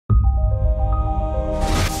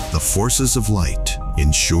forces of light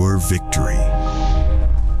ensure victory.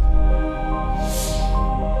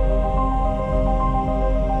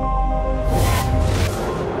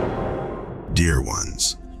 Dear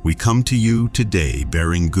ones, we come to you today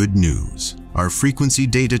bearing good news. Our frequency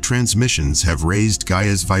data transmissions have raised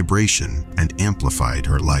Gaia's vibration and amplified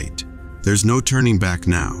her light. There's no turning back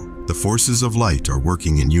now. The forces of light are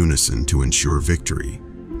working in unison to ensure victory.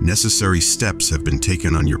 Necessary steps have been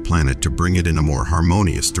taken on your planet to bring it in a more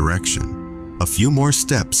harmonious direction. A few more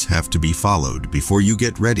steps have to be followed before you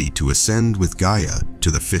get ready to ascend with Gaia to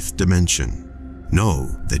the 5th dimension. Know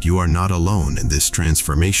that you are not alone in this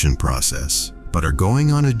transformation process, but are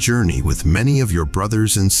going on a journey with many of your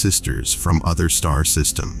brothers and sisters from other star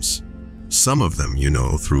systems. Some of them you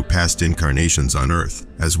know through past incarnations on Earth,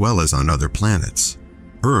 as well as on other planets.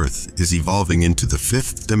 Earth is evolving into the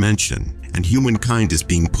 5th dimension, and humankind is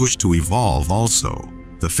being pushed to evolve also.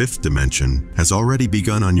 The 5th dimension has already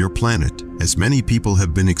begun on your planet, as many people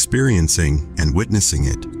have been experiencing and witnessing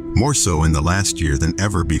it, more so in the last year than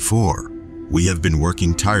ever before. We have been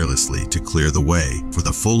working tirelessly to clear the way for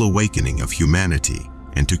the full awakening of humanity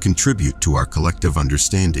and to contribute to our collective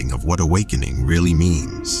understanding of what awakening really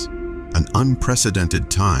means. An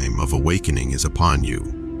unprecedented time of awakening is upon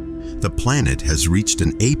you. The planet has reached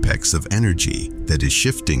an apex of energy that is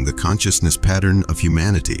shifting the consciousness pattern of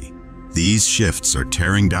humanity. These shifts are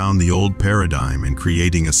tearing down the old paradigm and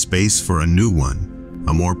creating a space for a new one,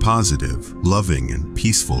 a more positive, loving, and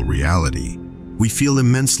peaceful reality. We feel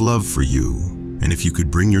immense love for you, and if you could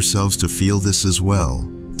bring yourselves to feel this as well,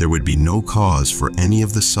 there would be no cause for any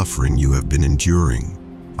of the suffering you have been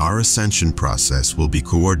enduring. Our ascension process will be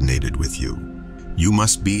coordinated with you. You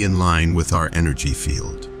must be in line with our energy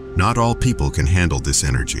field. Not all people can handle this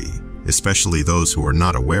energy, especially those who are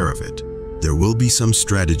not aware of it. There will be some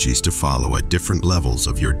strategies to follow at different levels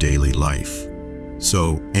of your daily life.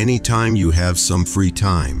 So, anytime you have some free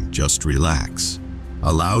time, just relax.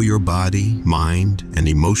 Allow your body, mind, and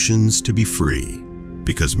emotions to be free,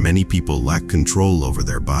 because many people lack control over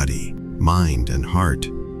their body, mind, and heart.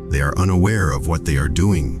 They are unaware of what they are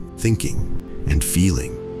doing, thinking, and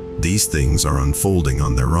feeling. These things are unfolding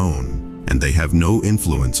on their own, and they have no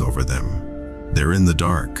influence over them. They're in the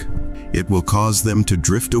dark. It will cause them to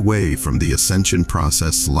drift away from the ascension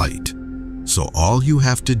process light. So all you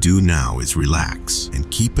have to do now is relax and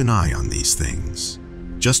keep an eye on these things.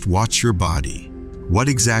 Just watch your body. What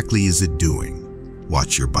exactly is it doing?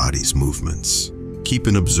 Watch your body's movements. Keep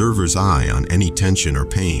an observer's eye on any tension or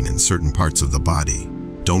pain in certain parts of the body.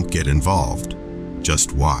 Don't get involved.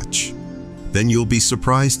 Just watch. Then you'll be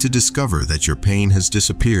surprised to discover that your pain has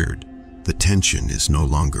disappeared. The tension is no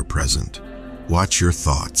longer present. Watch your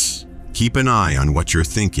thoughts. Keep an eye on what you're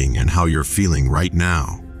thinking and how you're feeling right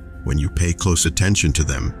now. When you pay close attention to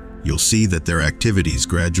them, you'll see that their activities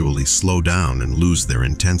gradually slow down and lose their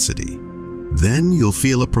intensity. Then you'll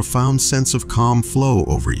feel a profound sense of calm flow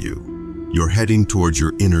over you. You're heading towards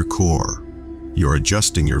your inner core. You're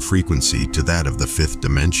adjusting your frequency to that of the 5th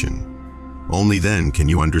dimension. Only then can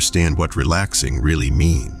you understand what relaxing really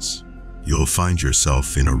means. You'll find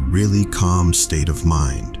yourself in a really calm state of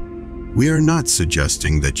mind. We are not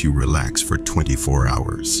suggesting that you relax for 24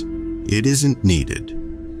 hours. It isn't needed.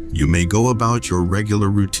 You may go about your regular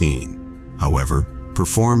routine. However,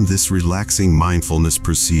 perform this relaxing mindfulness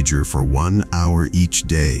procedure for 1 hour each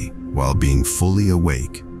day while being fully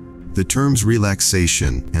awake. The terms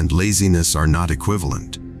relaxation and laziness are not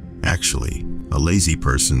equivalent. Actually, a lazy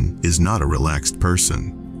person is not a relaxed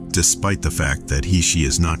person. Despite the fact that she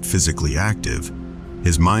is not physically active,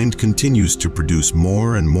 his mind continues to produce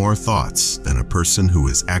more and more thoughts than a person who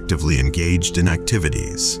is actively engaged in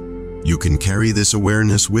activities. You can carry this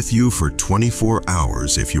awareness with you for 24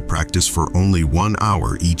 hours if you practice for only 1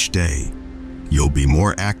 hour each day. You'll be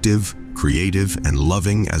more active, creative, and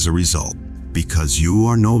loving as a result. Because you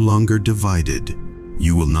are no longer divided,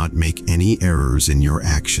 you will not make any errors in your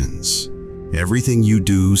actions. Everything you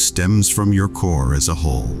do stems from your core as a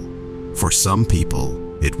whole. For some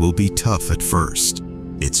people, it will be tough at first.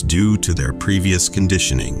 It's due to their previous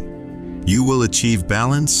conditioning. You will achieve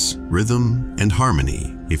balance, rhythm, and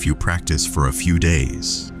harmony if you practice for a few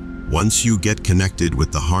days. Once you get connected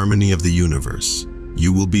with the harmony of the universe,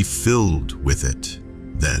 you will be filled with it.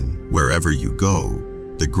 Then, wherever you go,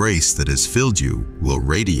 the grace that has filled you will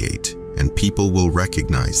radiate, and people will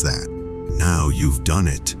recognize that. Now you've done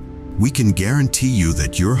it. We can guarantee you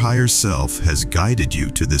that your higher self has guided you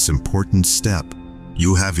to this important step.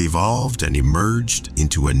 You have evolved and emerged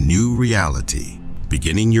into a new reality,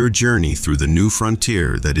 beginning your journey through the new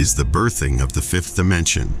frontier that is the birthing of the 5th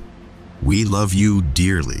dimension. We love you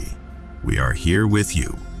dearly. We are here with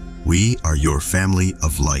you. We are your family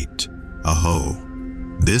of light. Aho.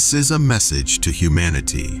 This is a message to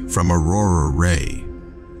humanity from Aurora Ray,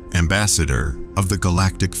 Ambassador of the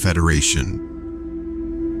Galactic Federation.